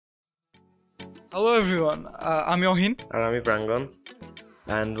Hello everyone, I'm Yohin. আর আমি প্রাঙ্গন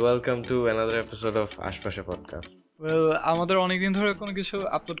and welcome to another episode of আশপাশে podcast. Well, আমাদের অনেকদিন ধরে কোনো কিছু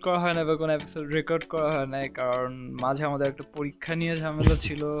আপলোড করা হয় না বা কোনো এপিসোড রেকর্ড করা হয় না, কারণ মাঝে আমাদের একটা পরীক্ষা নিয়ে ঝামেলা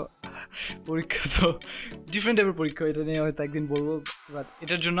ছিল। পরীক্ষা তো ডিফারেন্ট টাইপের পরীক্ষা, এটা নিয়ে হয়তো একদিন বলবো, বাট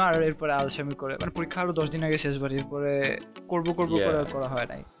এটার জন্য আর এরপরে আলসামি করে মানে পরীক্ষা আরো 10 দিন আগে শেষবার, এরপরে করবো করে আর করা হয়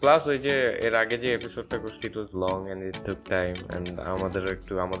নাই। প্লাস ওই যে এর আগে যে এপিসোডটা করছি ইট ওয়াজ long and it took time and আমাদের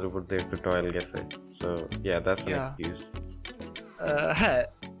উপর দিয়ে একটু টয়েল গেছে, so yeah that's an excuse. হ্যাঁ,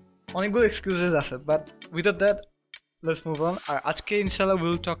 অনেকগুলো এক্সকিউজেস আছে, but without that let's move on. আজকে ইনশাআল্লাহ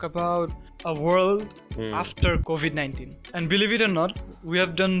we'll talk about a world after COVID-19, and believe it or not, we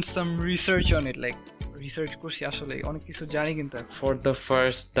have done some research on it, like research করছি আসলে অনেক কিছু জানি কিন্তু for the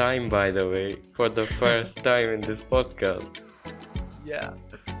first time, by the way, for the first time in this podcast. Yeah,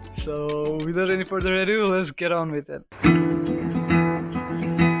 so without any further ado, let's get on with it.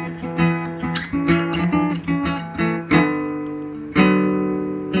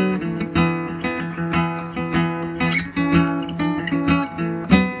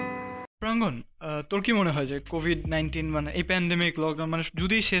 তোর কি মনে হয় যে কোভিড-19 মানে এই প্যান্ডেমিক লকডাউন মানে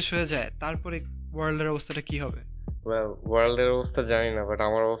যদি শেষ হয়ে যায় তারপরে ওয়ার্ল্ডের অবস্থাটা কি হবে? ওয়েল, ওয়ার্ল্ডের অবস্থা জানি না, বাট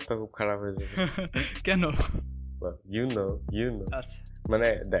আমার অবস্থা খুব খারাপ হয়ে যাবে। কেন? ইউ নো আচ্ছা, মানে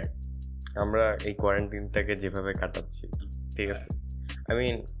দেখ, আমরা এই কোয়ারেন্টাইনটাকে যেভাবে কাটাচ্ছি, ঠিক আছে, I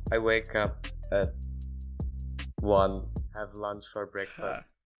mean, I wake up at 1, have lunch for breakfast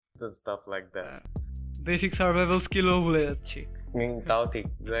and stuff like that. Basic survival স্কিলও ভুলে যাচ্ছি। তাও ঠিক,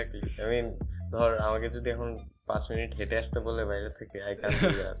 এক্স্যাক্টলি। I mean, ধর আমাকে যদি এখন 5 মিনিট হেঁটে আসতে বলে বাইরে থেকে, আই ক্যান ডু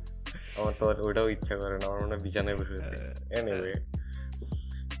দ্যাট। আমার তো ওটাও ইচ্ছা করে না, আমার মনে হয় বিছানায় বসে থাকি। এনিওয়ে,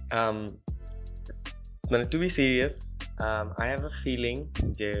 মানে to be serious, I have a feeling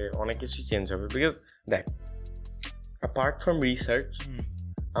যে অনেক কিছুই চেঞ্জ হবে, বিকজ দেখ, অ্যাপার্ট ফ্রম রিসার্চ,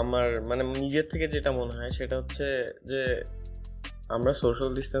 আমার মানে নিজের থেকে যেটা মনে হয় সেটা হচ্ছে যে আমরা সোশ্যাল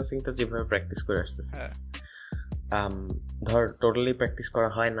ডিস্টেন্সিংটা যেভাবে প্র্যাকটিস করে আসতেছি, ধর টোটালি প্র্যাকটিস করা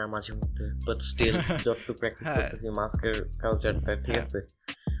হয় না মাঝে মধ্যে, বাট স্টিল যতটুকু প্র্যাকটিস করতেছি মাস্কের কালচারটা, ঠিক আছে,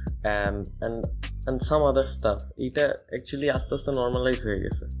 and some other stuff, এটা অ্যাকচুয়ালি আস্তে আস্তে নর্মালাইজ হয়ে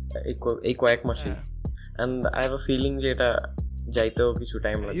গেছে এই কয়েক মাসে, and I have a feeling যে এটা যাইতেও কিছু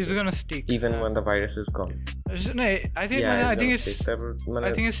টাইম লাগবে, it's gonna stick even when the virus is gone. No, I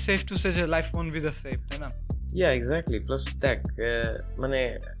think it's safe to say that life won't be the same, তাই না? Yeah, exactly. Plus দেখ, মানে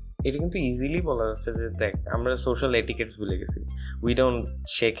এটা কিন্তু ইজিলি বলা যাচ্ছে যে দেখ, আমরা সোশ্যাল এটিকেটস ভুলে গেছি। We don't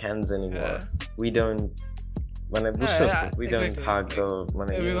shake hands anymore, we don't, মানে বুঝছো, উই ডোন্ট হাগ,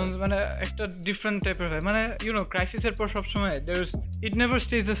 মানে মানে একটা ডিফারেন্ট টাইপের হয়, মানে ইউ নো ক্রাইসিসের পর সব সময় it never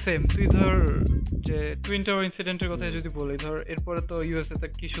stays the same. তুই ধর যে টুইন টাওয়ার ইনসিডেন্টের কথা যদি বলি, ধর এরপরে তো ইউএসএ তে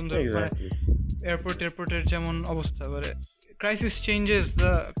কি সুন্দর এয়ারপোর্টের যেমন অবস্থা, মানে ক্রাইসিস চেঞ্জেস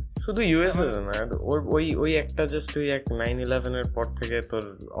দ্য, শুধু ইউএসএ না, ওই একটা জাস্ট ওই এক 9/11 এর পর থেকে তোর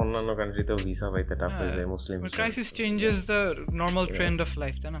অন্যান্য কান্ট্রিতেও ভিসা পাইতে টাফ হয়ে যায় মুসলিম। Crisis changes the normal trend of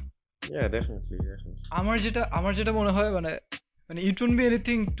life, তাই না? Yeah, definitely. আমার যেটা মনে হয়, মানে it wouldn't be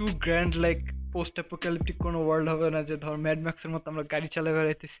anything too grand, like post apocalyptic কোনো ওয়ার্ল্ড হবে না যে ধর ম্যাড ম্যাক্সের মতো আমরা গাড়ি চালিয়ে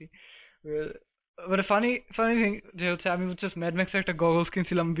বেড়াইতেছি। মানে ফানি থিং যে হচ্ছে, আমি হচ্ছে ম্যাড ম্যাক্সের একটা গগলস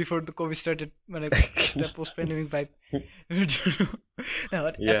কিনছিলাম বিফোর দ্য কোভিড স্টার্টেড, মানে একটা পোস্ট প্যান্ডেমিক ভাইব এর জন্য।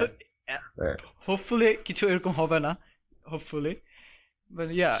 হোপফুলি কিছু এরকম হবে না, hopefully, but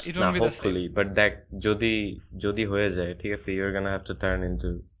yeah it won't be the same. But দেখ, যদি হয়ে যায়, ঠিক আছে, you are gonna have to turn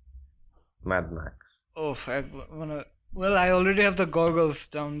into Mad Max. Oh, মানে well, I already have the goggles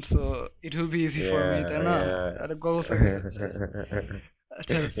down, so it will be easy for me, তাই না? আর goggles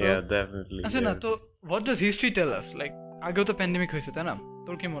yeah, definitely. আচ্ছা, না তো what does history tell us? Like আগেও তো pandemic হয়েছে, তাই না?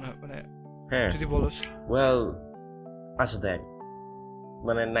 তোর কি মনে হয়, মানে যদি বলস? Well, আচ্ছা দেখ,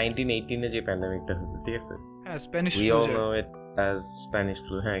 মানে 1918 এ যে প্যান্ডেমিকটা হয়েছে, ঠিক আছে, হ্যাঁ, Spanish flu, we all know it as Spanish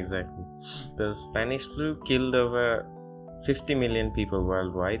flu. Yeah, exactly. The Spanish flu killed over 50 million people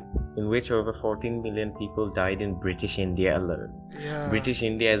worldwide, in which over 14 million people died in British India alone. Yeah. British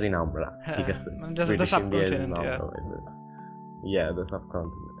India as in Ambra, ঠিক আছে, British India as in Ambra. Yeah, the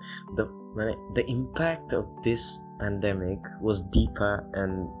subcontinent. The impact of this pandemic was deeper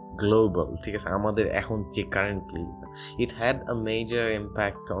and global, ঠিক আছে, আমাদের এখন যে currently, it had a major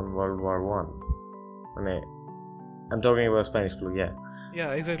impact on World War I. মানে I'm talking about Spanish flu, yeah.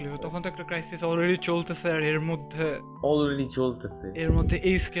 Yeah, exactly. তখন তো একটা crisis already চলতেছে, আর এর মধ্যে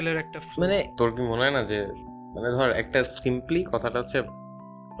এই স্কেলের একটা, মানে তোর কি মনে হয় না যে, মানে ধর একটা সিম্পলি কথাটা হচ্ছে,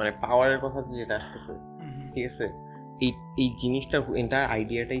 মানে পাওয়ারের কথা যেটা আসতেছে, ঠিক আছে, এই জিনিসটা এন্টায়ার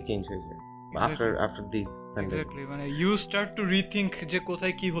আইডিয়াটাই চেঞ্জ হয়ে যায় after this pandemic. Exactly, মানে you start to rethink যে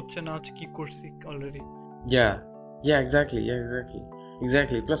কোথায় কি হচ্ছে না হচ্ছে, কি করছি already. Yeah, exactly.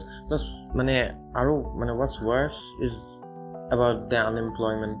 Exactly plus মানে আরো মানে what's worse is about the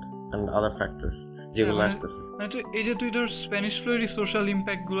unemployment and other factors যেগুলো মানে আসতেছে। মানে তুই এই যে তুই ধর স্প্যানিশ ফ্লুয়ের সোশ্যাল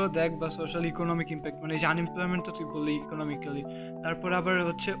ইম্প্যাক্ট গুলো দেখ বা সোশ্যাল ইকোনমিক ইম্প্যাক্ট, মানে এই যে আনএমপ্লয়মেন্ট তো তুই বললি ইকোনমিক্যালি, তারপর আবার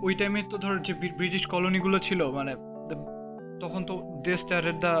হচ্ছে ওই টাইমে তো ধর যে ব্রিটিশ কলোনি গুলো ছিল, মানে তখন তো they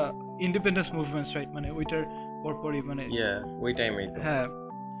started the independence movements, right? মানে ওইটার পরপরই মানে ওই টাইমেই তো হ্যাঁ,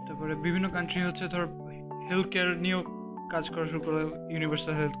 তারপরে বিভিন্ন কান্ট্রি হচ্ছে ধর হেলথ কেয়ার নিয়েও কাজ করা শুরু করে,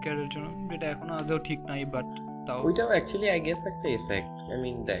 ইউনিভার্সাল হেলথ কেয়ারের জন্য, যেটা এখনো আদৌ ঠিক নাই, বাট তাও ওইটাও অ্যাকচুয়ালি আই গেস একটা এফেক্ট। আই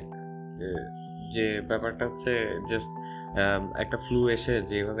মিন দেখ যে ব্যাপারটা হচ্ছে জাস্ট একটা ফ্লু এসে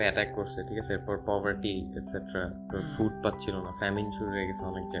যেভাবে অ্যাটাক করছে, ঠিক আছে, এরপর পভার্টি এটসেট্রা, ফুড পাচ্ছিল না, ফ্যামিন শুরু হয়ে গেছে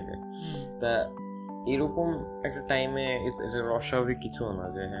অনেক জায়গায়। তা এরকম একটা টাইমে এটা অস্বাভাবিক কিছু না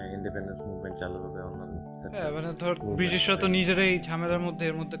যে হ্যাঁ ইন্ডিপেন্ডেন্স মুভমেন্ট চালু হবে অন্যান্য হ্যাঁ, মানে ধর ব্রিটিশরা তো নিজেরাই ঝামেলার মধ্যে,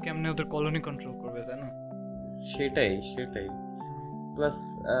 এর মধ্যে কেমনে ওদের কলোনি কন্ট্রোল করবে, তাই না? সেটাই প্লাস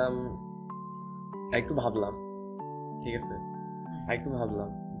একটু ভাবলাম, ঠিক আছে, একটু ভাবলাম,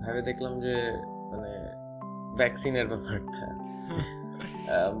 ভেবে দেখলাম যে মানে ভ্যাকসিনের ব্যাপারটা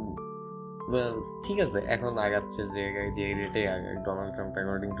well, ঠিক আছে, এখন আগাচ্ছে যে রেটে আগায় Donald Trump,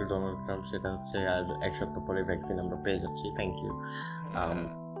 according to Donald Trump সেটা হচ্ছে আর এক সপ্তাহ পরে ভ্যাকসিন আমরা পেয়ে যাচ্ছি। Thank you.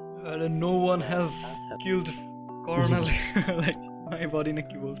 No one has killed corona like my body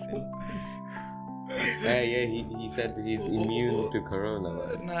নাকি বলছিল। Yeah, he said he's immune to corona.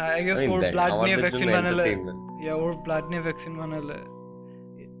 না, I guess ওর ব্লাড নিয়ে ভ্যাকসিন বানালে, ওর ব্লাড নিয়ে ভ্যাকসিন বানালে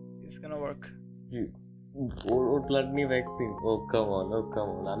it's gonna work. ওর ব্লাড নিয়ে ভ্যাকসিন? ও কাম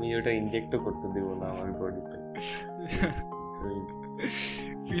অন, আমি ওটা ইনজেক্টও করতে দিব না আমার বডিতে।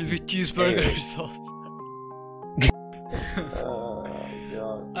 Will be cheeseburger sauce.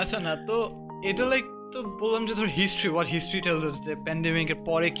 আচ্ছা, না তো এটা লাইক তো বললাম যে ধর history, what history tells us যে প্যান্ডেমিকের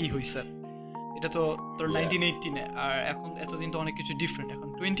পরে কি হইছে, এটা তো তোর 1918 আর এখন এতদিন তো অনেক কিছু ডিফারেন্ট। এখন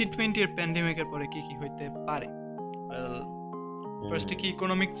 2020 এর প্যান্ডেমিকের পরে কি কি হইতে পারে? ফার্স্টে কি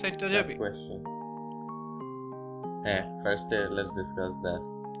ইকোনমিক সাইডটা যাবে? হ্যাঁ, ফার্স্টে let's discuss that.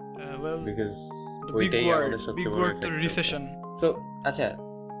 Because big word তো রিসেশন। সো আচ্ছা,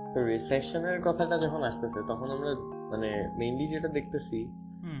 তো রিসেশনের কথাটা যখন আসতেছে তখন আমরা মানে মেইনলি যেটা দেখতেছি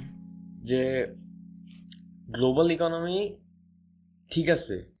যে গ্লোবাল ইকোনমি ঠিক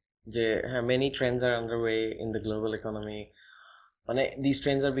আছে, যে হ্যাঁ many trends are underway in the global economy, মানে this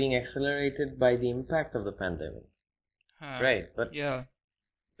trends are being accelerated by the impact of the pandemic, right? But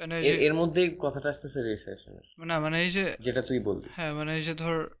এর মধ্যে কথাটা আসতেছে রিসেশনের, মানে এই যে যেটা তুই বললি। হ্যাঁ, মানে এই যে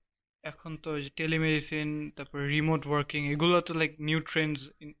ধর এখন তো টেলিমেডিসিন, তারপর রিমোট ওয়ার্কিং, এগুলো তো লাইক নিউ ট্রেন্ডস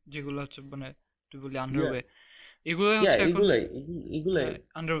যেগুলো হচ্ছে, মানে তুই বললি আন্ডারওয়ে, এগুলো হচ্ছে এখন এগুলাই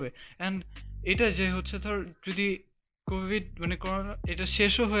আন্ডারওয়ে। এন্ড এটা যে হচ্ছে ধর যদি কোভিড মানে করোনা এটা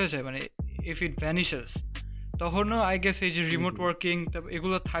শেষও হয়ে যায়, মানে ইফ ইট ভ্যানিশেস, তখনও আই গেস এই যে রিমোট ওয়ার্কিং তারপর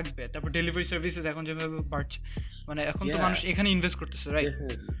এগুলো থাকবে। তারপর ডেলিভারি সার্ভিসেস এখন যেভাবে বাড়ছে, মানে এখন তো মানুষ এখানে ইনভেস্ট করতেছে, রাইট?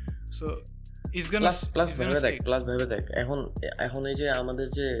 সো প্লাস ভেবে দেখ এখন এই যে আমাদের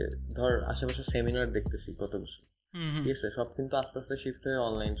যে ধর আশেপাশে সেমিনার দেখতেছি কত কিছু, ঠিক আছে, সব কিন্তু আস্তে আস্তে শিফট হয়ে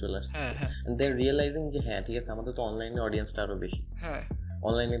অনলাইন চলে আসছে। দে আর রিয়েলাইজিং যে হ্যাঁ ঠিক আছে, আমাদের তো অনলাইনে অডিয়েন্সটা আরো বেশি,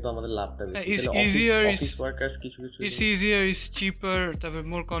 অনলাইনে তো আমাদের লাভটা বেশি, অফিস ওয়ার্কার্স কিছু ইটস ইজিয়ার, ইটস চিপার, তারপর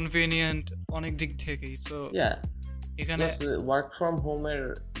মোর কনভিনিয়েন্ট অনেক দিক থেকেই। সো এখানে ওয়ার্ক ফ্রম হোম এর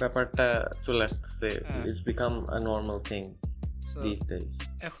ব্যাপারটা চলে আসছে, it's become a normal thing these days.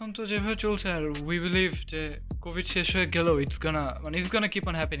 এখন তো যেভাবে চলছে, আর উই বিলিভ যে কোভিড শেষ হয়ে গেলেও it's gonna keep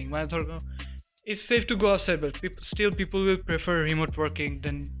on happening. মানে ধর it's safe to go outside, but still people will prefer remote working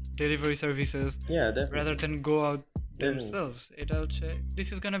than delivery services, rather than go out themselves. এটা হচ্ছে this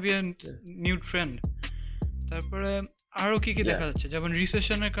is gonna be a new trend. তারপরে আরো কি কি দেখা যাচ্ছে, যেমন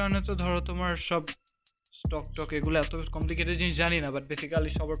রিসেশনের কারণে তো ধরো তোমার সব স্টক এগুলো এত কমপ্লিকেটেড জিনিস জানি না, বাট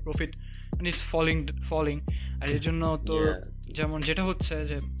বেসিক্যালি সবার প্রফিট মানে ইজ ফলিং। আর এর জন্য তোর যেমন যেটা হচ্ছে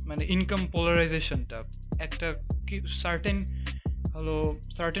যে মানে ইনকাম পোলারাইজেশনটা একটা কি সার্টেন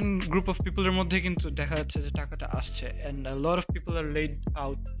গ্রুপ অফ পিপলের মধ্যে কিন্তু দেখা যাচ্ছে যে টাকাটা আসছে, and a lot of people are laid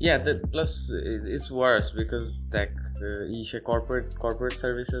out. Plus it's worse because like corporate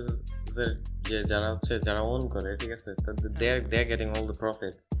services যে যারা ওন করে, ঠিক আছে, they are getting all the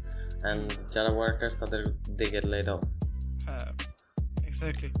profit, and যারা ওয়ার্কার্স তাদের they get laid off.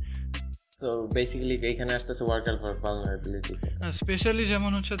 Exactly. So basically এখানে আসতেছে worker vulnerability, specially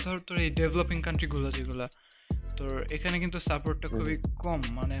যেমন হচ্ছে ধর তোর এই ডেভেলপিং কান্ট্রিগুলো যেগুলা, তোর এখানে কিন্তু সাপোর্টটা খুবই কম।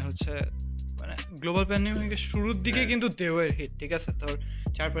 মানে হচ্ছে মানে গ্লোবাল প্যান্ডেমিকের শুরুর দিকে কিন্তু দেওয়ার হিট, ঠিক আছে, তোর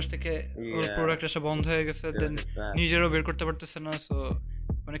চারপাশ থেকে ওর প্রোডাক্ট আসা বন্ধ হয়ে গেছে, দেন নিজেরও বের করতে পারতেছে না। সো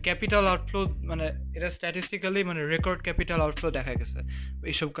মানে ক্যাপিটাল আউটফ্লো, মানে এটা স্ট্যাটিস্টিক্যালি মানে রেকর্ড ক্যাপিটাল আউটফ্লো দেখা গেছে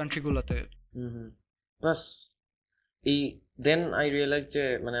এইসব কান্ট্রিগুলোতে। প্লাস এই দেন আই রিয়েলাইজ যে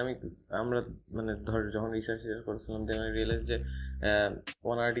মানে আমরা মানে ধর যখন রিসার্চ করছিলাম দেন আই রিয়েলাইজ যে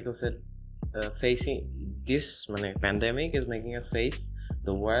one article said facing this মানে pandemic is making us face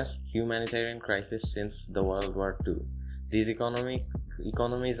the worst humanitarian crisis since the World War II. These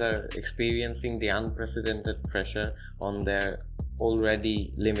economies are experiencing the unprecedented pressure on their already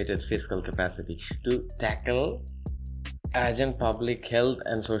limited fiscal capacity to tackle urgent public health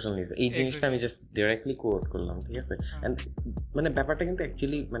and social needs. এই জিনিসটা আমি just directly coat করলাম, ঠিক আছে? And মানে ব্যাপারটা কিন্তু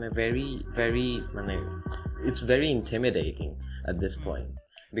actually মানে ভেরি মানে it's very intimidating at this point,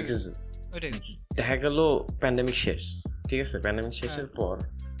 because দেখা গেল প্যান্ডেমিক শেষ, ঠিক আছে? প্যান্ডেমিক শেষের পর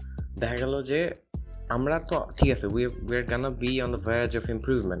দেখা গেল যে আমরা তো ঠিক আছে we are gonna be on the verge of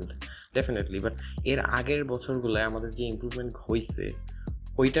improvement definitely, but এর আগের বছরগুলোয় আমাদের যে ইমপ্রুভমেন্ট হয়েছে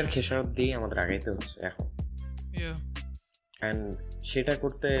ওইটার খেসারত দিয়ে আমাদের আগাইতে হচ্ছে এখন। And সেটা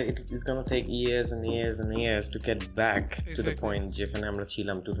করতে it's gonna take years and years and years to get back to the point যেখানে আমরা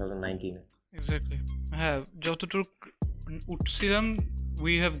ছিলাম 2019 এ। Exactly. হ্যাঁ, যতটুকু উঠছিলাম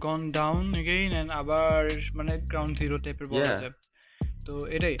we have gone down again and আবার মানে ground zero টাইপের বলা যায়। তো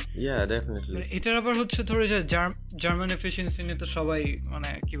এটাই definitely এটার আবার হচ্ছে ধরে যে জার্মান এফিসিয়েন্সি নিয়ে তো সবাই মানে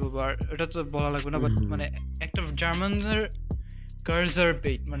কি বলবো, আর এটা তো বলা লাগবে না, বাট মানে একটা জার্মানদের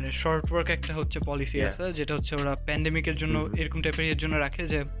কার্জারবেট মানে শর্ট ওয়ার্ক একটা হচ্ছে পলিসি আছে, যেটা হচ্ছে ওরা প্যান্ডেমিকের জন্য এরকম টাইপের এর জন্য রাখে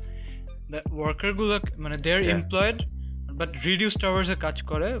যে ওয়ার্কার গুলো মানে দে আর এমপ্লয়েড বাট রিডিউসড আওয়ার্সে কাজ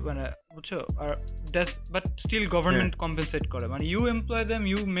করে, মানে বুঝছো, আর বাট স্টিল গভর্নমেন্ট কম্পেনসেট করে, মানে you employ them,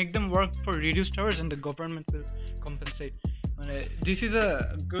 you make them work for reduced hours and the government will compensate. মানে this is a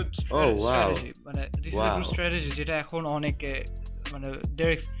good strategy, মানে this is a good strategy যেটা এখন অনেকে মানে দে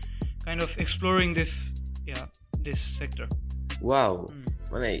আর kind of exploring this sector. Wow,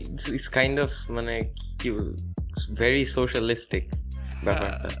 মানে it's kind of মানে কি very socialistic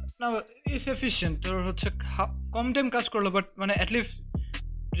ব্যাপারটা। না ইটস এফিশিয়েন্ট, তোর হচ্ছে কম টাইম কাজ করলো বাট মানে অ্যাট লিস্ট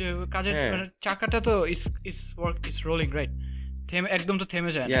যে কাজের মানে চাকাটা তো ইটস রোলিং রাইট, একদম তো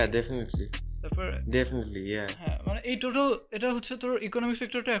থেমে যায় না। definitely তারপর definitely হ্যাঁ মানে এই টোটাল এটা হচ্ছে তোর ইকোনমিক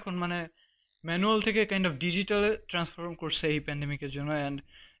সেক্টরটা এখন মানে ম্যানুয়াল থেকে কাইন্ড অফ ডিজিটালে ট্রান্সফর্ম করছে এই প্যান্ডেমিকের জন্য। অ্যান্ড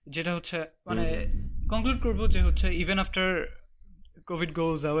যেটা হচ্ছে মানে কনক্লুড করবো যে হচ্ছে ইভেন আফটার কোভিড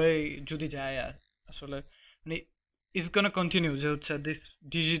গোজ অ্যাওয়ে যদি যায় আসলে মানে ইটস গোনা কন্টিনিউ যে হচ্ছে this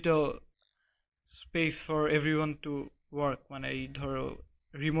digital space for everyone to work, মানে এই ধরো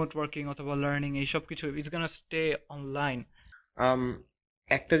রিমোট ওয়ার্কিং অথবা লার্নিং এইসব কিছু ইটস গোনা স্টে অনলাইন।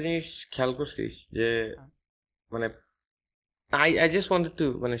 একটা জিনিস খেয়াল করছিস যে মানে I just wanted to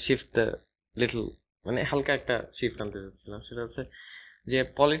মানে শিফট দ্য লিটল মানে হালকা একটা শিফট আনতে চাচ্ছিলাম, সেটা হচ্ছে যে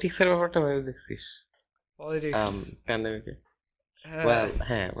পলিটিক্সের ব্যাপারটা ভেবে দেখছিস প্যান্ডেমিকে?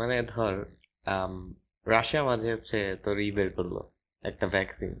 হ্যাঁ মানে ধর রাশিয়া মাঝে হচ্ছে তোর বের করলো একটা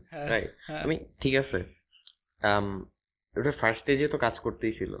ভ্যাকসিন, রাইট? আমি ঠিক আছে ওটা ফার্স্ট স্টেজে তো কাজ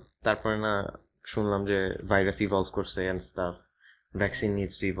করতেই ছিল, তারপরে না শুনলাম যে ভাইরাস ইভলভ করছে and stuff, vaccine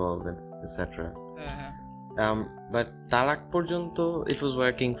needs to evolve etcetera, but তার আগ পর্যন্ত ইট ওয়াজ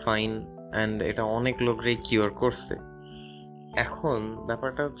ওয়ার্কিং ফাইন অ্যান্ড এটা অনেক লোকরাই কিওর করছে। এখন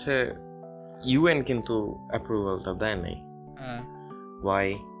ব্যাপারটা হচ্ছে ইউএন কিন্তু অ্যাপ্রুভালটা দেয় নাই। Why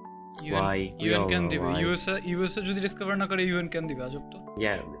ইউএন কেন দিবে? ইউএসএ যদি ডিসকভার না করে ইউএন কেন দিবে? আজব তো।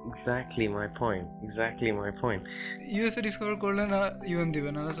 exactly my point USA discover করলে না ইউএন দিবে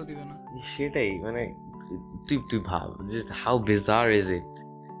না, তো দিবে না। সেটাই মানে তুই ভাব just how bizarre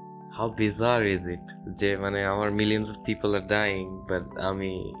is it যে মানে আমার millions of people are dying but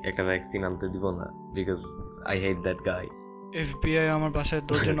আমি একটা ভ্যাকসিন আনতে দিব না because I hate that guy. FBI আমার বাসায়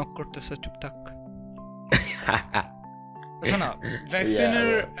দরজা নক করতেছে, চুপ থাক। আচ্ছা না, ভ্যাকসিনের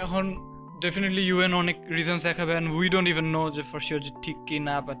এখন ডেফিনেটলি ইউএন অনেক রিজনস দেখাবে and we don't even know যে ফর শিওর যে ঠিক কি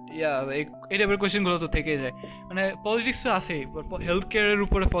না, বাট এই টাইপের কোয়েশ্চেনগুলো তো থেকেই যায়। মানে পলিটিক্স তো আছেই, হেলথ কেয়ারের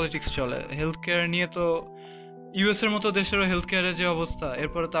উপরে পলিটিক্স চলে। হেলথ কেয়ার নিয়ে তো ইউএস এর মতো দেশেরও হেলথ কেয়ারের যে অবস্থা,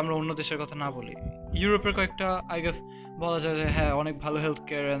 এরপরে তো আমরা অন্য দেশের কথা না বলি। ইউরোপের কয়েকটা আই গেস বলা যায় যে হ্যাঁ অনেক ভালো হেলথ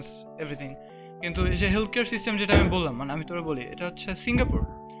কেয়ার অ্যান্ড এভরিথিং, কিন্তু এই যে হেলথ কেয়ার সিস্টেম যেটা আমি বললাম, মানে আমি তোরা বলি এটা হচ্ছে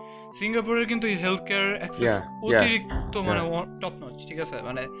সিঙ্গাপুরের কিন্তু হেলথ কেয়ার অ্যাক্সেস অতিরিক্ত মানে টপ নচ, ঠিক আছে?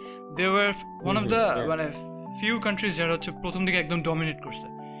 মানে they were one of the মানে ফিউ কান্ট্রিজ যারা হচ্ছে প্রথম দিকে একদম ডমিনেট করছে,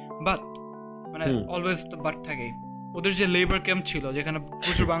 বাট মানে অলওয়েজ তো বাট থাকেই। ওদের যে লেবার ক্যাম্প ছিল যেখানে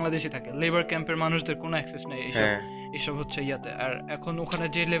প্রচুর বাংলাদেশি থাকে, লেবার ক্যাম্পের মানুষদের কোনো অ্যাক্সেস নেই এইসব হচ্ছে ইয়াতে। আর এখন ওখানে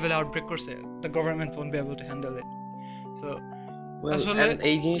যে লেভেলে আউটব্রেক করছে, the government won't be able to handle it. So আসলে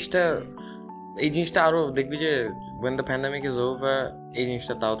এই জিনিসটা আরো দেখবি যে when the pandemic is over এই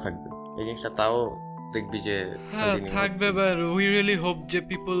জিনিসটা তাও দেখবি যে থাকবে। বাট উই রিয়েলি হোপ যে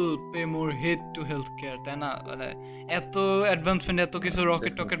people pay more head to health care, তাই না? মানে এত অ্যাডভান্সমেন্ট, এত কিছু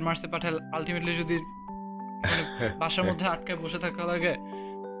রকেট মারছে পাঠাল, আলটিমেটলি যদি মানে বাসার মধ্যে আটকে বসে থাকা লাগে,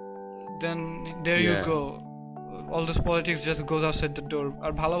 দেন there you Yeah. go, all this politics just goes outside the door.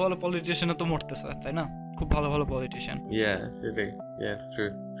 আর ভালো ভালো পলিটিশিয়ানও তো মরতেছে, তাই না? খুব ভালো ভালো পলিটিশিয়ান। Yeah, সেটাই। Yeah,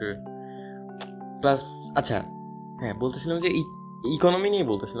 true, true. প্লাস আচ্ছা, হ্যাঁ বলতেছিলাম যে ইকোনমি নিয়ে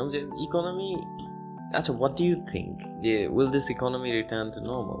বলতেছিলাম যে ইকোনমি, আচ্ছা what do you think যে will this economy return to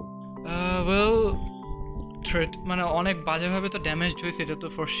normal? Well threat মানে অনেক বাজেভাবে তো ড্যামেজ হয়েছে, এটা তো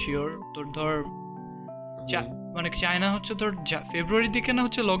ফর শিওর। তোর ধর মানে চায়না হচ্ছে তোর ফেব্রুয়ারির দিকে না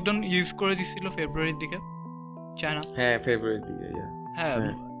হচ্ছে লকডাউন ইউজ করে দিছিল, ফেব্রুয়ারির দিকে চায়না। হ্যাঁ ফেব্রুয়ারির দিকে, হ্যাঁ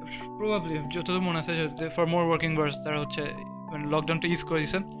প্রবাবলি যতদূর মনে আছে যে ফর মোর ওয়ার্কিং বার্স তারা হচ্ছে মানে লকডাউনটা ইউজ করে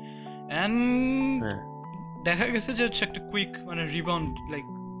দিছে, অ্যান্ড দেখা গেছে যে হচ্ছে একটা কুইক মানে রিবাউন্ড লাইক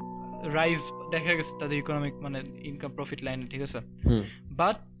রাইজ দেখা গেছে তাদের ইকোনমিক মানে ইনকাম প্রফিট লাইনে, ঠিক আছে?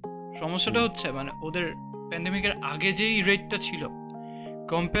 বাট সমস্যাটা হচ্ছে মানে ওদের প্যান্ডেমিকের আগে যেই রেটটা ছিল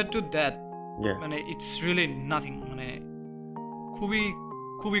কম্পেয়ার টু দ্যাট মানে ইটস রিয়েলি নাথিং, মানে খুবই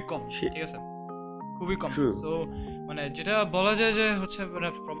খুবই কম, ঠিক আছে? খুবই কম। সো মানে যেটা বলা যায় যে হচ্ছে মানে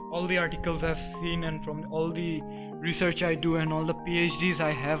from all the articles I have seen and from all the research I do and all the পিএইচডিস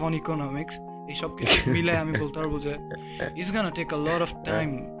I have on economics, এইসব কিছু মিলে আমি বলতে পারবো যে it's gonna take a lot of time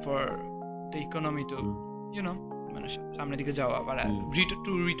for the economy to you know মানে সামনের দিকে যাওয়া, আবার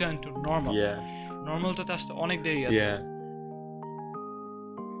to return to normal. Normal তো আসতে অনেক দেরি আছে,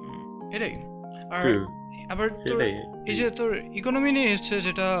 এটাই। আর আবার তোর এই যে তোর ইকোনমি নিয়ে হচ্ছে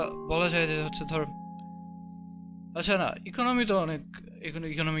যেটা বলা যায় যে হচ্ছে ধর আচ্ছা না ইকোনমি তো অনেক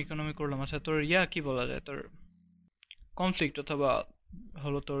ইকোনমি করলাম, আচ্ছা তোর কি বলা যায় তোর কনফ্লিক্ট অথবা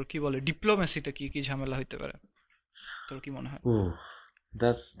হলো তোর কি বলে ডিপ্লোমেসিতে কি কি ঝামেলা হইতে পারে তোর কি মনে হয়?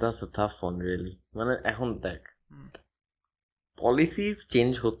 That's a tough one really. মানে এখন দেখ পলিসি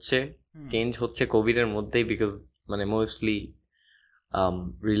চেঞ্জ হচ্ছে কোভিড এর মধ্যেই, বিকজ মানে মোস্টলি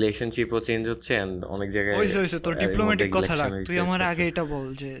রিলেশনশিপও চেঞ্জ হচ্ছে এন্ড অনেক জায়গায় হইছে তোর ডিপ্লোম্যাটিক কথা রাখ, তুই আমার আগে এটা বল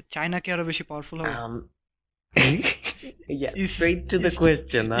যে চায়না কি আরো বেশি পাওয়ারফুল হবে? Yeah, straight to the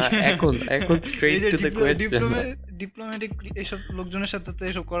question. এখন straight to the question. Diplomatic এইসব লোকজনের সাথে তো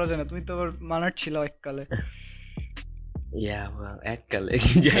এইসব করা যায় না, তুমি তো আবার মানার ছিল এককালে। Yeah, well, এককালে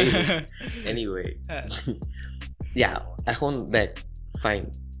যাই anyway. Yeah, এখন দেখ fine,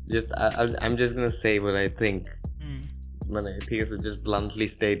 just I'm just gonna say what I think. মানে ঠিক আছে, just bluntly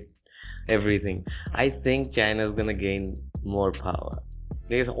state everything. I think China is gonna gain more power.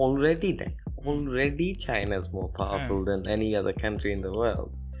 Because already China is more powerful than any other country in the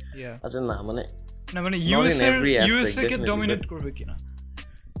world. Yeah. আচ্ছা না মানে USA কে dominate করবে কিনা?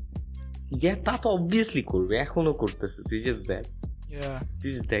 Yeah, তা তো obviously করবে, এখনো করতেছে। তুই just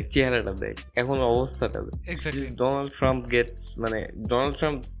দেখ চেহারাটা দেখ, এখন অবস্থাটা দেখ। Exactly. Donald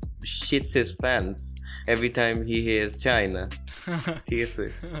Trump shits his pants every time he hears China. ঠিক আছে,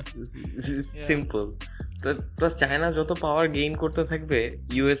 সিম্পল। তো চায়না যত পাওয়ার গেইন করতে থাকবে,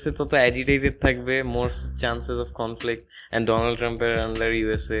 ইউএসএ তত অ্যাজিটেটেড থাকবে, মোর chances of conflict, and Donald ট্রাম্পের আন্ডার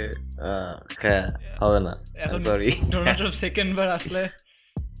ইউএসএ হবে না। সরি, ডোনাল্ড ট্রাম্প সেকেন্ড বার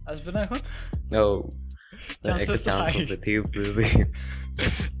আসবে না এখন? ও একটা চান্স আছে, ঠিক আছে।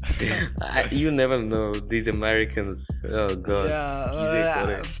 You never know these Americans. Oh god.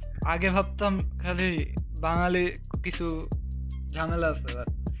 আগে ভাবতাম খালি বাঙালি কিছু ঝামেলা আছে,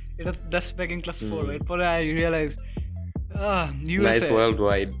 এটা দ্যাটস ব্যাক ইন ক্লাস 4। এরপরে I realise nice world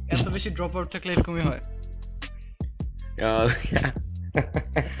wide এত বেশি ড্রপ আউট থাকলে এরকমই হয়।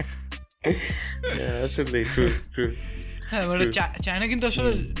 আসলে ট্রু। হ্যাঁ মানে চায়না কিন্তু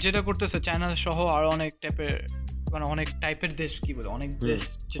আসলে যেটা করতেছে, চায়না সহ আর অনেক টাইপের দেশ কি বলে অনেক দেশ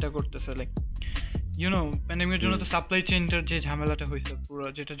যেটা করতেছে, লাইক প্যান্ডেমিকের জন্য তো সাপ্লাই চেইনটার যে ঝামেলাটা হয়েছে পুরো,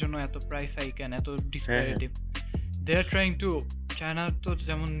 যেটার জন্য এত প্রাইস হাইক এন্ড এত disparity, they are trying to, China তো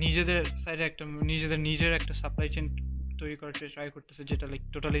যেমন নিজেদের সাইডে নিজের একটা সাপ্লাই চেইন তৈরি করতে ট্রাই করতেছে, যেটা লাইক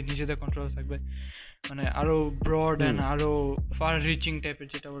টোটালি নিজেদের কন্ট্রোল থাকবে, মানে আরো ব্রড এন্ড আরো ফার রিচিং টাইপের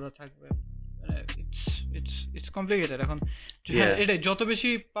যেটা ওরা থাকবে। ইটস কমপ্লিকেটেড এখন। এটাই, যত বেশি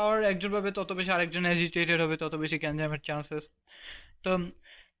পাওয়ার একজন পাবে তত বেশি আরেকজন এজিটেটেড হবে, তত বেশি গ্যাঞ্জামের চান্সেস। তো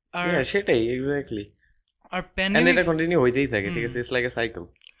আর সেটাই এক্স্যাক্টলি, আর প্যান্ডেমিক এটা কন্টিনিউ হইতেই থাকে, ঠিক আছে, ইটস লাইক আ সাইকেল।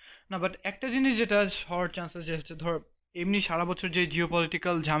 না বাট একটা জিনিস যেটা হওয়ার চান্সেস যে হচ্ছে ধর এমনি সারা বছর যে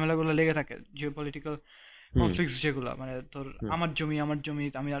জিওপলিটিক্যাল ঝামেলাগুলো লেগে থাকে, জিওপলিটিক্যাল কনফ্লিক্টস যেগুলো, মানে ধর আমার জমি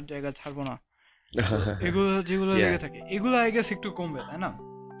আমি আর জায়গা ছাড়বো না, এগুলো যেগুলো লেগে থাকে, এগুলো আই গেস একটু কমবে, তাই না?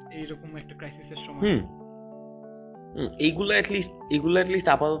 এইরকম একটা ক্রাইসিসের সময় এইগুলো অ্যাটলিস্ট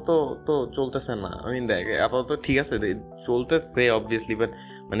আপাতত তো চলতেছে না। আই মিন দেখ আপাতত ঠিক আছে চলতেছে অবভিয়াসলি, বাট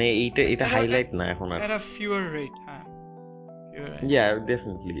মানে এটা হাইলাইট না এখন আর। এটা ফিউয়ার রেট,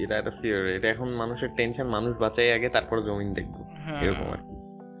 ডেফিনেটলি এটা একটা ফিউয়ার রেট। এখন মানুষের টেনশন, মানুষ বাঁচাই আগে, তারপর জমিন দেখবো, এরকম আর কি।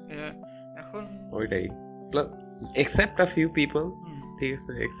 এখন ওইটাই plus except a few people, ঠিক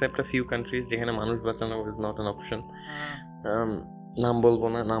আছে, এক্সেপ্ট আ ফিউ কান্ট্রিজ যেখানে মানুষ বাঁচানো ইজ নট অ্যান অপশন। নাম বলবো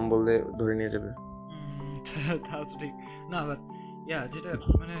না, নাম বললে ধরে নিয়ে যাবে। তা তো ঠিক না, বাট যেটা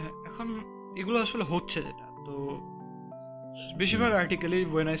মানে এখন এগুলো আসলে হচ্ছে যেটা, তো বেশিরভাগ আর্টিকেলই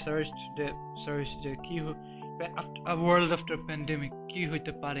when I search যে কি a world after pandemic কি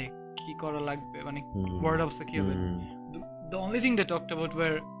হইতে পারে, কি করা লাগবে, মানে ওয়ার্ল্ড অবস্থা কি হবে, the only thing they talked about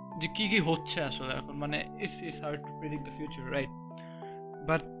were যে কি হচ্ছে আসলে এখন, মানে it's hard to predict the future, right?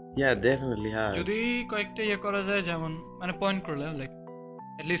 But yeah, definitely hard. যদি কয়েকটা করা যায়, যেমন মানে পয়েন্ট করলে লাইক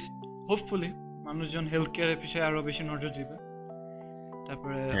at least hopefully মানুষজন হেলথ কেয়ারের পিছনে আরো বেশি নজর দিবে।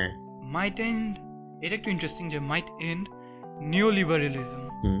 তারপরে might end, এটা একটু ইন্টারেস্টিং যে might end নিওলিবারালিজম,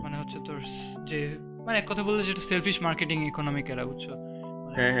 মানে হচ্ছে তোর যে মানে এক কথা বললে যেটা সেলফিশ মার্কেটিং ইকোনমিক এরা, বুঝছো,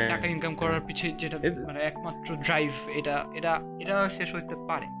 টাকা ইনকাম করার পিছে যেটা মানে একমাত্র ড্রাইভ, এটা এটা এটা শেষ হইতে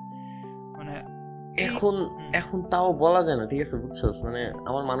পারে। মানে এখন তাও বলা যায় না, ঠিক আছে, বুঝছো, মানে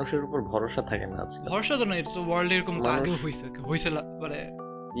আমার মানুষের উপর ভরসা থাকে না আজকে। ভরসা তো না, এটা তো ওয়ার্ল্ড এরকম আগেও হয়েছে মানে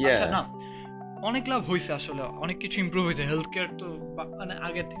আচ্ছা না, অনেক লাভ হয়েছে আসলে, অনেক কিছু ইমপ্রুভ হয়েছে, হেলথ কেয়ার তো মানে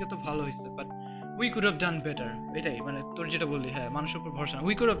আগের থেকে তো ভালো হয়েছে, but we could have done better, এটাই মানে তোর যেটা বললি, হ্যাঁ মানুষের উপর ভরসা না,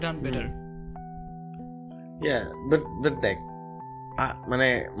 we could have done better. But দেখ, মানে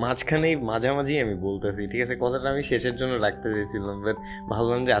মাঝখানেই মাঝামাঝি আমি বলতেছি, ঠিক আছে, কথাটা আমি শেষের জন্য রাখতে চাইছিলাম, বাট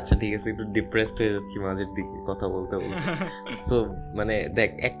ভাবলাম যে আচ্ছা ঠিক আছে, একটু ডিপ্রেসড হয়ে যাচ্ছি মাঝের দিকে কথা বলতে বলতে। সো মানে দেখ,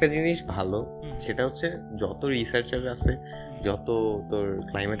 একটা জিনিস ভালো, সেটা হচ্ছে যত রিসার্চার আছে, যত তোর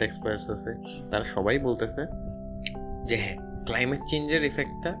ক্লাইমেট এক্সপার্টস আছে, তারা সবাই বলতেছে যে হ্যাঁ, ক্লাইমেট চেঞ্জের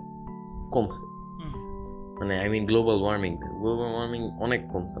এফেক্টটা কমছে, মানে আই মিন গ্লোবাল ওয়ার্মিং অনেক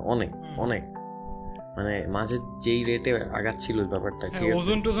কমছে, অনেক অনেক, মানে মাঝে যেই রেটে আগাচ্ছিল ব্যাপারটা, ঠিক আছে,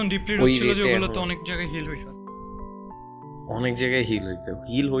 ওজন টোজন ডিপ্লিট হচ্ছিল, যেগুলো তো অনেক জায়গায় হিল হইছে, অনেক জায়গায়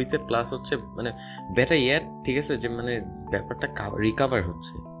হিল হইছে প্লাস হচ্ছে মানে বেটার ইয়ার, ঠিক আছে, যে মানে ব্যাপারটা রিকভার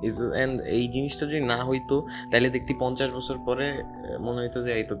হচ্ছে। এন্ড এই জিনিসটা যদি না হইতো তাহলে দেখতি 50 বছর পরে মনে হইতো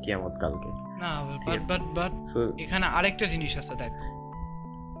যে এই তো কিয়ামত কালকে না। বাট এখানে আরেকটা জিনিস আছে, দেখ,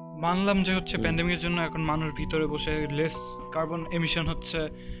 মানলাম যে হচ্ছে প্যান্ডেমিকের জন্য এখন মানুষ ভিতরে বসে লেস কার্বন এমিশন হচ্ছে,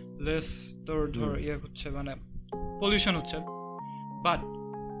 লেস তোর ধর হচ্ছে, মানে পলিউশন হচ্ছে, বাট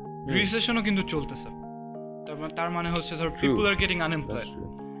রিসেশনও কিন্তু চলতেছে। তার মানে হচ্ছে ধর পিপল আর গেটিং আনএমপ্লয়েড,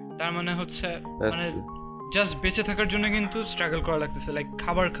 তার মানে হচ্ছে মানে জাস্ট বেঁচে থাকার জন্য কিন্তু স্ট্রাগল করা লাগতেছে, লাইক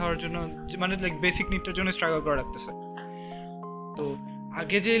খাবার খাওয়ার জন্য, মানে লাইক বেসিক নিডটার জন্য স্ট্রাগল করা লাগতেছে। তো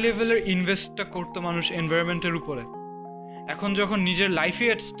আগে যে লেভেলের ইনভেস্টটা করতো মানুষ এনভায়রনমেন্টের উপরে, এখন যখন নিজের লাইফই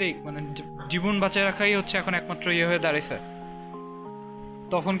এট স্টেক, মানে জীবন বাঁচায় রাখাই হচ্ছে এখন একমাত্র হয়ে দাঁড়াইছে,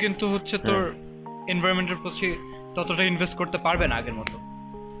 তখন কিন্তু হচ্ছে তোর এনভায়রনমেন্টের প্রতি ততটা ইনভেস্ট করতে পারবে না আগের মতো।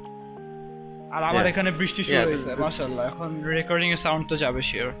 আর আমার এখানে বৃষ্টি শুরু হয়েছে, মাশাআল্লাহ, এখন রেকর্ডিং এর সাউন্ড তো যাবে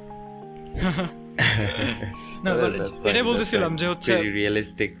শিওর। না, এটাই বলতেছিলাম যে হচ্ছে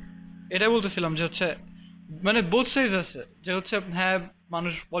রিয়েলিস্টিক, এটাই বলতেছিলাম যে হচ্ছে মানে বোথ সাইডস আছে, যে হচ্ছে হ্যাঁ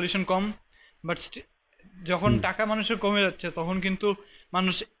মানুষ পলিউশন কম, বাট যখন টাকা মানুষের কমে যাচ্ছে তখন কিন্তু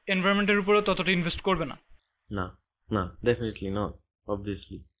মানুষ এনভায়রনমেন্টের উপরে ততটা ইনভেস্ট করবে না। না definitely not,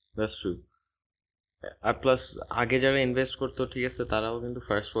 obviously that's true. আর প্লাস আগে যারা ইনভেস্ট করতো, ঠিক আছে, তারাও কিন্তু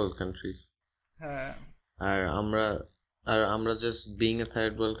ফার্স্ট ওয়ার্ল্ড কান্ট্রিজ, হ্যাঁ, আর আমরা just being a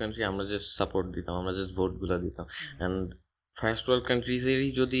third world country, আমরা জাস্ট সাপোর্ট দিতাম, আমরা জাস্ট ভোটগুলো দিতাম। এন্ড ফার্স্ট ওয়ার্ল্ড কান্ট্রিজেরই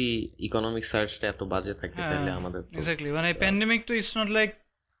যদি ইকোনমিক সার্চটা এত বাজে থাকে, তাহলে আমাদের তো এক্স্যাক্টলি, মানে প্যান্ডেমিক তো ইটস নট লাইক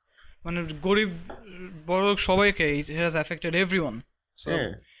মানে গরিব বড় সবাইকে, it has affected everyone.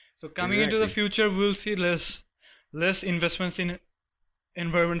 So coming into the future we'll see less investments in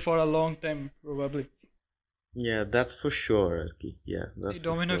environment for a long time probably. Yeah, that's for sure. Yeah, that's the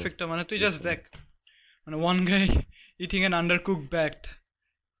domino effect মানে তুই just দেখ, মানে one guy eating an undercooked bat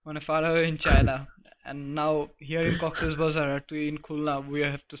মানে far away in China, and now here in Cox's Bazar তুই in Khulna we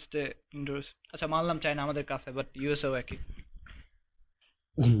have to stay indoors. আচ্ছা মানলাম China আমাদের কাছে, but USA ও একই,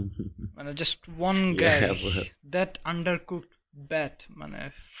 মানে just one guy that undercooked bat মানে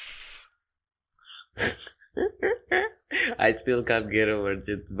I still can't get over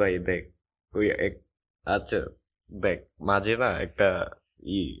it by দেখ ওই আচ্ছা দেখ মাঝে না একটা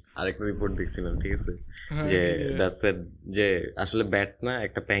আরেকটা রিপোর্ট দেখছিলাম, ঠিক আছে, যে যে আসলে ব্যাট না,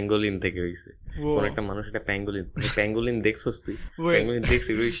 একটা প্যাঙ্গোলিন থেকে হইছে। কোন একটা মানুষ একটা প্যাঙ্গোলিন দেখছস তুই? প্যাঙ্গোলিন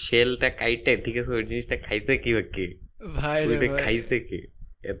দেখছিস, ওই শেলটা কাইটে, ঠিক আছে, ওই জিনিসটা খাইতে কি ভাই ওইটা খাইছে কি?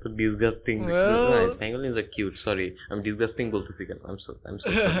 এত ডিসগাস্টিং। প্যাঙ্গোলিনস আর কিউট, সরি আমি ডিসগাস্টিং বলতেছি কেন, I'm so sorry.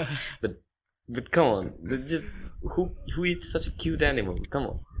 But come on, just who eats such a cute animal? Come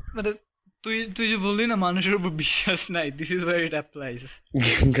on. মানে তুই যে বললি না মানুষের উপর বিশ্বাস নাই, this is where it applies.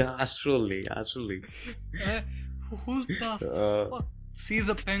 Actually. Who the fuck sees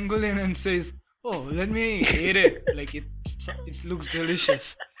a pangolin and says, Oh, let me eat it. Like it looks delicious.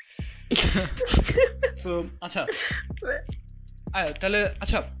 So, আচ্ছা তাহলে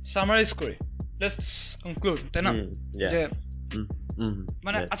আচ্ছা সামারাইজ করি, লেটস কনক্লুড, তাই না? হুম, yeah. যে হুম, হুম,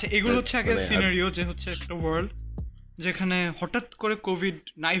 মানে yeah. আচ্ছা এগুলো হচ্ছে আগে মানে সিনারিও, যে হচ্ছে একটা ওয়ার্ল্ড যেখানে হঠাৎ করে কোভিড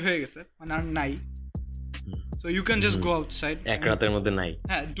নাই হয়ে গেছে, মানে আর নাই, so you can just hmm. Go outside, এক রাতের মধ্যে নাই,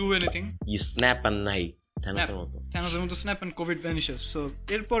 হ্যাঁ, ডু এনিথিং, ইউ স্ন্যাপ আর নাই, থ্যানোসের মতো। থ্যানোসের মতো স্ন্যাপ এন্ড কোভিড ভ্যানিশেস। সো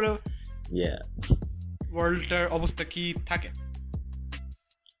এরপরে Yeah. ওয়ার্ল্ডটার অবস্থা কি থাকে?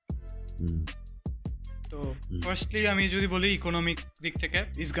 হুম, তো হুম। ফার্স্টলি আমি যদি বলি ইকোনমিক দিক থেকে,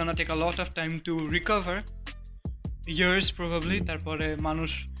 is Gaana take a lot of time to recover, years probably. হুম। তারপরে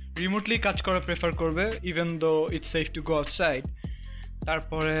মানুষ রিমোটলি কাজ করা প্রেফার করবে even though it's safe to go outside.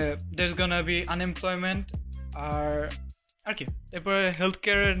 তারপরে there is Gaana B unemployment, আর কি এরপরে হেলথ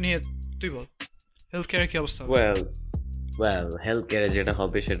কেয়ার নিয়ে তুই বল, হেলথ কেয়ারের কি অবস্থা হবে? ওয়েল হেলথ কেয়ারে যেটা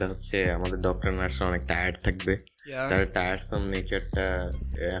হবে সেটা হচ্ছে আমাদের ডক্টর নার্স অনেক টায়ার্ড থাকবে। Yeah. তার টায়ারসাম নেচারটা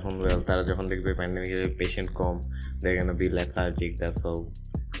এখন তারা যখন দেখবে প্যান্ডেমিকের patient com, they're gonna be lethargic, that's all.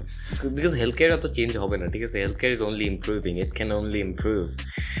 Because healthcare অত চেঞ্জ হবে না, ঠিক আছে? Healthcare is only improving, it can only improve.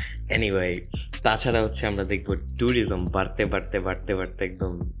 Anyway, তাছাড়া হচ্ছে আমরা দেখবো ট্যুরিজম বাড়তে বাড়তে বাড়তে বাড়তে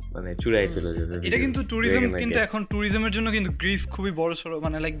একদম মানে চূড়ায় চলে যাবে। এটা কিন্তু ট্যুরিজম, কিন্তু এখন ট্যুরিজমের জন্য কিন্তু গ্রিস খুবই বড় সড়ো,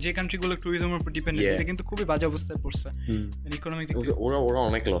 মানে লাইক যে কান্ট্রিগুলো ট্যুরিজমের উপর ডিপেন্ডেন্ট, Yeah. এটা কিন্তু খুবই বাজে অবস্থায় পড়ছে ইকোনমিক দিক থেকে। ওরা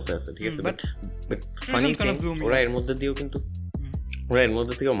অনেক লসে আছে, ঠিক আছে? but but funny tourism kind of blooming. ওরা এর মধ্যে দিয়েও কিন্তু ওরা এর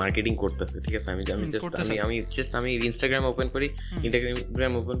মধ্যে থেকেও মার্কেটিং করতেছে, ঠিক আছে? আমি আমি ইনস্টাগ্রাম ওপেন করি,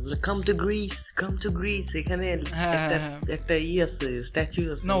 ইনস্টাগ্রাম ওপেন করলে কাম টু গ্রিস, এখানে একটা আছে, স্ট্যাচু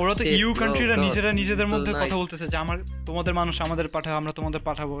আছে। না, ওরা তো ইউ কান্ট্রিরা নিজেদের মধ্যে কথা বলতেছে যে তোমাদের মানুষ আমাদের পাঠাও, আমরা তোমাদের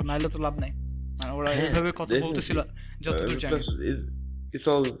পাঠাবো, নাইলে তো লাভ নাই। মানে ওরা এইভাবে কথা বলতেছিল যতদূর জানি।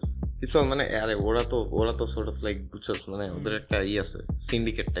 ইটস অল মানে আরে ওরা তো সর্ট অফ লাইক বুঝছস, মানে ওদের একটা আছে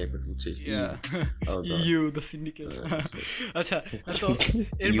সিন্ডিকেট টাইপের, বুঝছিস? You the syndicate. আচ্ছা, তো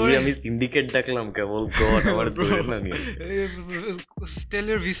এরপরে আমি সিন্ডিকেট ডাকলাম কেবল, গড আমার ধরে না নিয়ে tell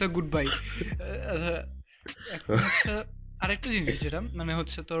your visa good bye. আরেকটা জিনিস যেটা মানে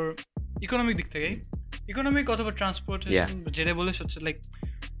হচ্ছে তোর ইকোনমিক দিক থেকে, ইকোনমিক অথবা ট্রান্সপোর্টেশন যেটা বলিস হচ্ছে like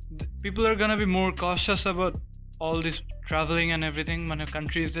people are gonna be more cautious about all this traveling and everything, মানে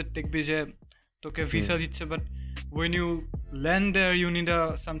countries that দেখবি যে তোকে ভিসা দিচ্ছে, but when you land there you need a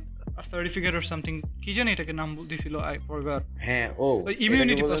certificate or something, কি জানি এটাকে নাম দিছিল, I forgot. হ্যাঁ,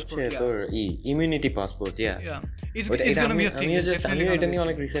 immunity passport, তোর immunity passport, it's gonna be a thing. আমি এটা নিয়ে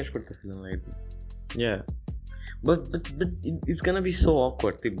অনেক রিসার্চ করতেছিলাম, but it's gonna be so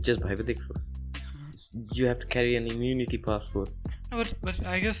awkward. তুই just ভাইবে দেখছো, you have to carry an immunity passport. But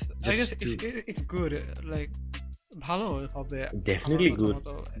I guess it's good, like ভালো হবে,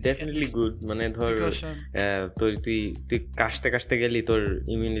 definitely good. মানে ধর তুই কাশতে গেলি, তোর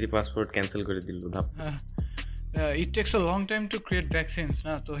ইমিউনিটি পাসপোর্ট ক্যান্সেল করে দিল ধাপ। it takes a long time to create vaccines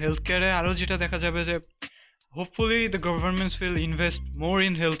না, তো হেলথ কেয়ারে আরো যেটা দেখা যাবে যে hopefully the governments will invest more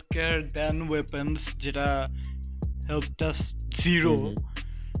in healthcare than weapons, যেটা helped us zero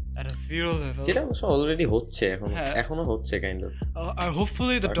at a zero level, যেটা অবশ্য অলরেডি হচ্ছে, এখনো হচ্ছে কাইন্ড অফ। আর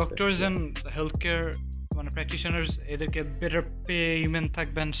hopefully the doctors and healthcare মানে practitioners এদেরকে better payment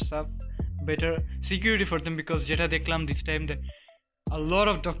থাকবেন, stuff better security for them, because যেটা দেখলাম this time that a lot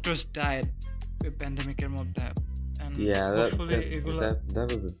of doctors died with pandemic এর মধ্যে, and hopefully এগুলা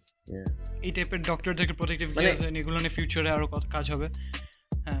এই টাইপের ডক্টরদেরকে প্রোটেক্টিভ গিয়ার্স এগুলো নিয়ে ফিউচারে আরো কাজ হবে।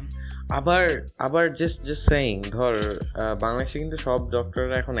 হ্যাঁ, আবার জাস্ট সেইং, ধর বাংলাদেশে কিন্তু সব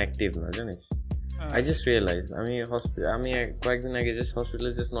ডক্টররা এখন অ্যাক্টিভ না, জানিস? আই জাস্ট রিয়েলাইজ, আমি কয়েকদিন আগে জাস্ট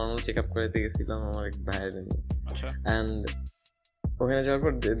হসপিটালে জাস্ট নর্মাল চেক আপ করাতে গেছিলাম আমার এক ভাইয়ের জন্য, অ্যান্ড ওখানে যাওয়ার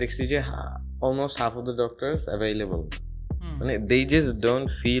পর দেখছি যে almost half of the doctors available, মানে they just don't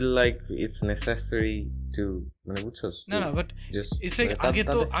feel like it's necessary to, মানে বুঝছস? না বাট ইটস লাইক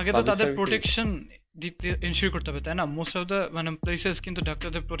আগে তো তাদের প্রোটেকশন দিতে এনশিওর করতে হবে, তাই না? মোস্ট অফ দ্য মানে প্লেসেস কিন্তু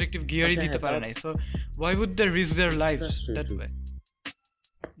ডাক্তারদের প্রোটেক্টিভ গিয়ারই দিতে পারে নাই, so Y would they risk there lives that way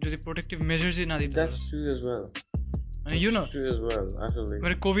যদি প্রোটেক্টিভ মেজারসই না দিতে পারে? মানে ইউ নো আসলে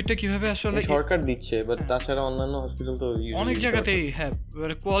মানে কোভিডটা কিভাবে আসলে সরকার দিচ্ছে, বাট তাছাড়া অন্যান্য হসপিটাল তো অনেক জায়গাতেই হ্যাঁ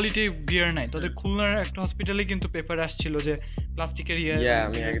মানে কোয়ালিটি গিয়ার নাই। তোদের খুলনার একটা হসপিটালে কিন্তু পেপার আসছিল যে প্লাস্টিকের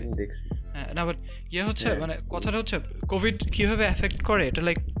আমি একদিন দেখছি। হ্যাঁ, না বাট হচ্ছে মানে কথাটা হচ্ছে কোভিড কিভাবে এফেক্ট করে, এটা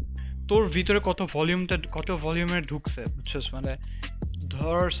লাইক তোর ভিতরে কত ভলিউমের ঢুকছে, বুঝছস? মানে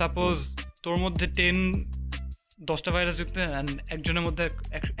ধর সাপোজ তোর মধ্যে 10টা ভাইরাস ঢুকছে অ্যান্ড একজনের মধ্যে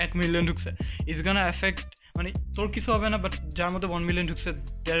 1 মিলিয়ন ঢুকছে, ইজ গানা এফেক্ট, মানে তোর কিছু হবে না, বাট যার মধ্যে 1 মিলিয়ন ঢুকছে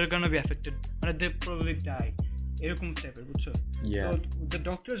দে আর গানা বি এফেক্টেড, মানে দে প্রবাবলি ডাই, এরকম টাইপের, বুঝছো? So the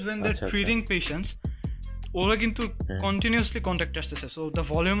doctors when they're treating patients, ওরা কিন্তু হ্যাঁ। কন্টিনিউয়াসলি কন্ট্যাক্ট আসতেছে, so the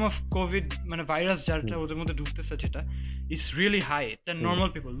volume of Covid মানে ভাইরাস যারটা ওদের মধ্যে ঢুকতেছে যেটা is really high than normal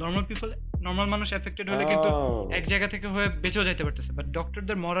people normal মানুষ এফেক্টেড হলে কিন্তু এক জায়গা থেকে হয়ে বেঁচেও যাইতে পারতেছে, বাট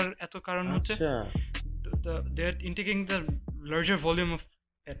ডক্টরদের মরার এত কারণ হচ্ছে আচ্ছা দে আর ইনটেকিং the larger volume of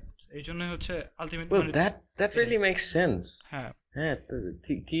it, এই জন্য হচ্ছে ultimate well that really makes sense হ্যাঁ হ্যাঁ তো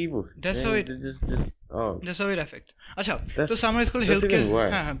ঠিকই বলছিস That's how it- just oh that's how it effect. আচ্ছা, তো That's- সামারাইজ করলে that's health care, even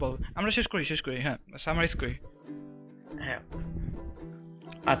worse. হ্যাঁ হ্যাঁ বল, আমরা শেষ করি হ্যাঁ, সামারাইজ করি। হ্যাঁ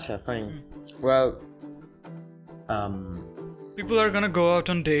আচ্ছা fine well people R gonna go out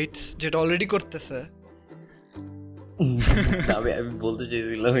on dates, যেটা অলরেডি করতেছে। আমি বলতে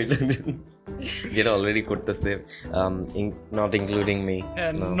চাইছিলাম এটা যেটা অলরেডি করতেছে not including me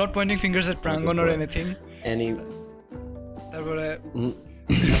not Poynting fingers এট প্রাঙ্গন অর এনিথিং। এনি তারপরে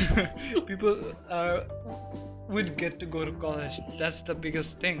people would get to go to college, that's the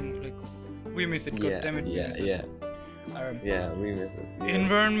biggest thing, like we miss it, god damn it, we miss it. R we miss it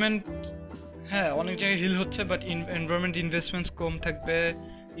environment, হ্যাঁ অনেক জায়গায় hill হচ্ছে, but environment investments কম থাকবে,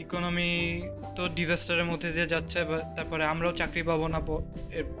 economy তো ডিজাস্টারের মধ্যে দিয়ে যাচ্ছে, তারপরে আমরাও চাকরি পাবো না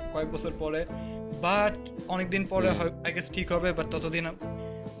এর কয়েক বছর পরে, বাট অনেকদিন পরে আই গেস ঠিক হবে, বাট ততদিন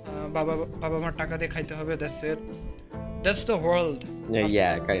বাবা মার টাকা দিয়ে খাইতে হবে, that's the world,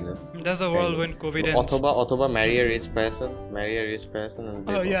 yeah kind of that's the world when covid ends. অথবা marry a rich person and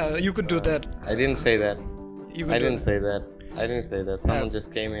Oh yeah, you could do that. I didn't say that You could I do didn't say that someone Yeah. just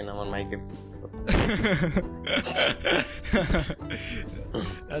came in on my gift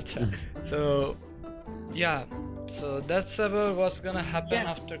Acha. So yeah, so that's about what's gonna happen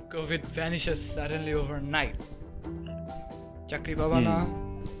after COVID vanishes suddenly overnight. চাকরি পাবা না,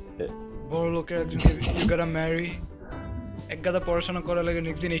 বড় লোকের একজনকে you gotta marry, এক গাদা পড়াশোনা করা লাগে,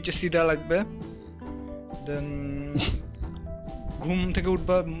 নেক্সট দিন এইচএসসি দেওয়া লাগবে, দেন ঘুম থেকে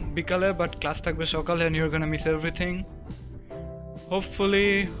উঠবা বিকালে, বাট ক্লাস থাকবে সকালে, and you're gonna miss everything.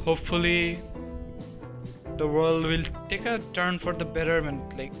 Hopefully the world will take a turn for the betterment,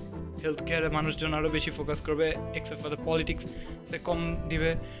 like healthcare মানুষজন আরো বেশি ফোকাস করবে, except for the politics সে কম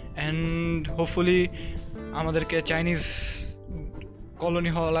দিবে, and hopefully আমাদেরকে চাইনিজ কলোনি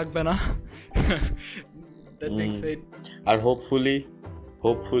হওয়া লাগবে না। That makes it. R hopefully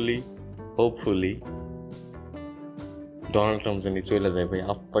Donald Trump জানি চলে যায় ভাই,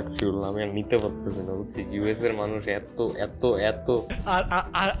 আফপাক চুল আমি আর নিতে পারতেছি না, বুঝছি ইউএস এর মানুষ এত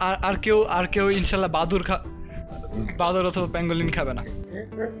আর কেউ ইনশাল্লাহ বাদর অথবা প্যাঙ্গোলিন খাবে না।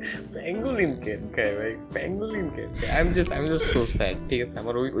 প্যাঙ্গোলিন কেন খায় ভাই, প্যাঙ্গোলিন কেন খায়? I'm just so sad, ঠিক আছে?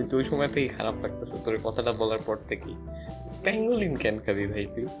 আমার ওই সময় থেকেই খারাপ লাগতেছে তোর কথাটা বলার পর থেকেই। প্যাঙ্গোলিন কেন খাবি ভাই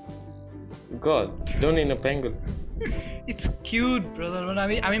তুই? God, don't eat a pangolin. It's cute, brother. মানে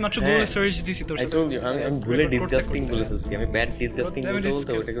আমি মাত্র গুগল সার্চ দিছি তোর I told you, আমি ভুলে ডিসগাস্টিং বলে ফেলছি। ফেলছি, আমি bad disgusting God damn it, বলতে it's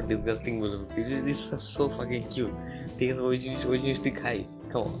বলতে cute. ওটাকে ডিসগাস্টিং বলে ফেলছি। This is so fucking cute. ঠিক আছে, ওই জিনিস তুই খাইস।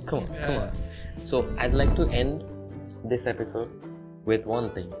 Come on. So I'd like to end this episode with one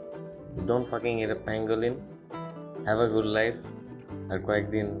thing. Don't fucking eat a pangolin. Have a good life. আর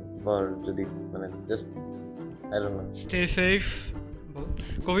কয়েকদিন পর যদি মানে just I don't know. Stay safe.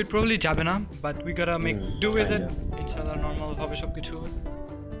 Covid probably যাবে না, বাট উই গোটা make do with it. ইনশাআল্লাহ normal হবে সবকিছু,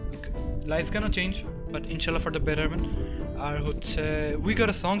 লাইফ ক্যান চেঞ্জ, বাট ইনশাআল্লাহ ফর দ্য বেটারমেন্ট। আর হচ্ছে we got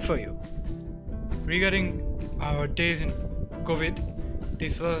a song for you regarding hour days in Covid.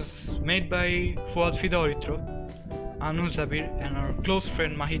 This was made by Fuad Fida Aritra, Anu Zabir, and our close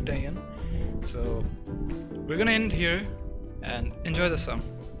friend Mahid Dayan. So we're gonna end here and enjoy the song.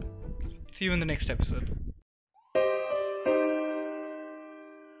 See you in the next episode.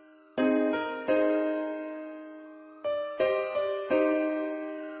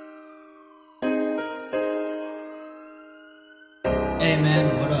 Hey man,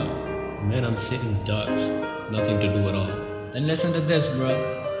 what up? Man, I'm sitting ducks. Nothing to do at all. Then listen to this, bro.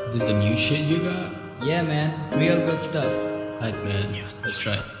 This the new shit you got? Yeah, man, real good stuff. Hype, man. Let's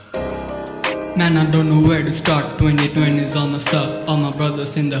try it. Man, I don't know where to start. 2020 is almost up. All my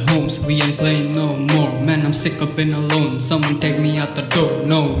brothers in the homes, we ain't playing no more. Man, I'm sick of being alone. Someone take me out the door.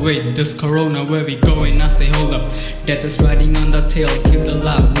 No, wait, this corona, where we going? I say, hold up. Death is riding on the tail. Keep the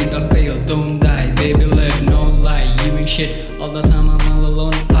light, we don't fail. Don't die, baby, live, no lie. You ain't shit. All the time I'm all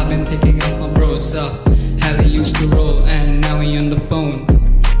alone. I've been taking out my bros up. Heavy used to roll, and now we on the phone.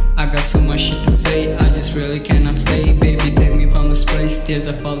 I got so much shit to say, I just really cannot stay. Baby, take me from this place. Tears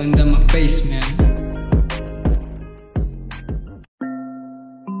are falling down my face, man.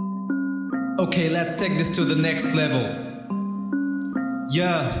 Okay, let's take this to the next level.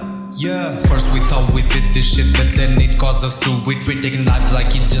 Yeah, Yeah, first we thought we did this shit, but then it caused us to retreat, taking lives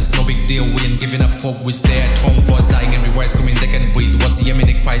like it just no big deal. We ain't giving up hope, we stay at home. Voice dying everywhere, screaming they can breathe. What's the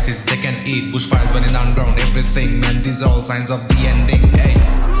imminent crisis? They can eat. Bushfires burning underground, everything, man. These are all signs of the ending. Hey.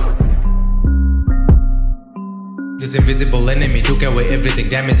 This invisible enemy took away everything,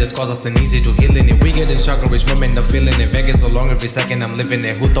 damages caused us uneasy to healing it. We get in shock and rich moment of feeling it. Vegas so long every second I'm living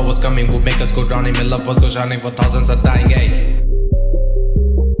it. Who thought was coming would make us go drowning? My love was go shining for thousands are dying, hey.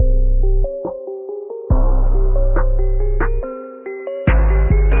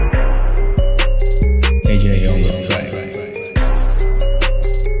 AJ on the track.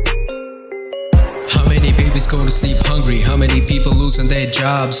 How many babies go to sleep hungry? How many people losing their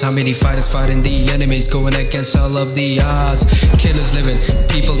jobs? How many fighters fighting the enemies, going against all of the odds? Killers living,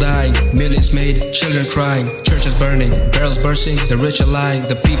 people dying, millions made, children crying, churches burning, barrels bursting, the rich are lying,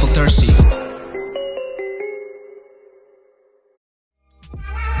 the people thirsty.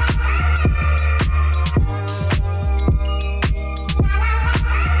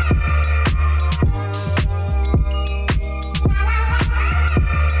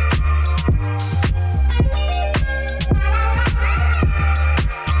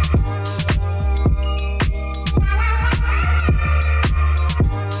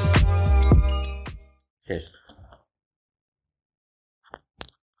 শেষ।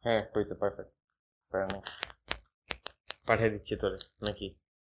 হ্যাঁ হইতে perfect, পাঠিয়ে দিচ্ছি তোরে নাকি?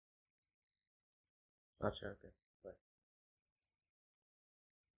 আচ্ছা ওকে।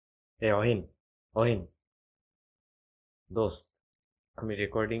 এ অহিন, অহিন দোস্ত, আমি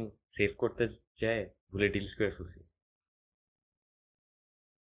রেকর্ডিং সেভ করতে যাই ভুলে ডিলিট করে ফেলছি।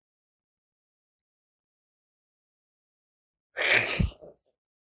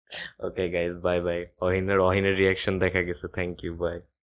 ওকে গাইজ, বাই বাই। অহিনের রিয়াকশন দেখা গেছে, থ্যাংক ইউ, বাই।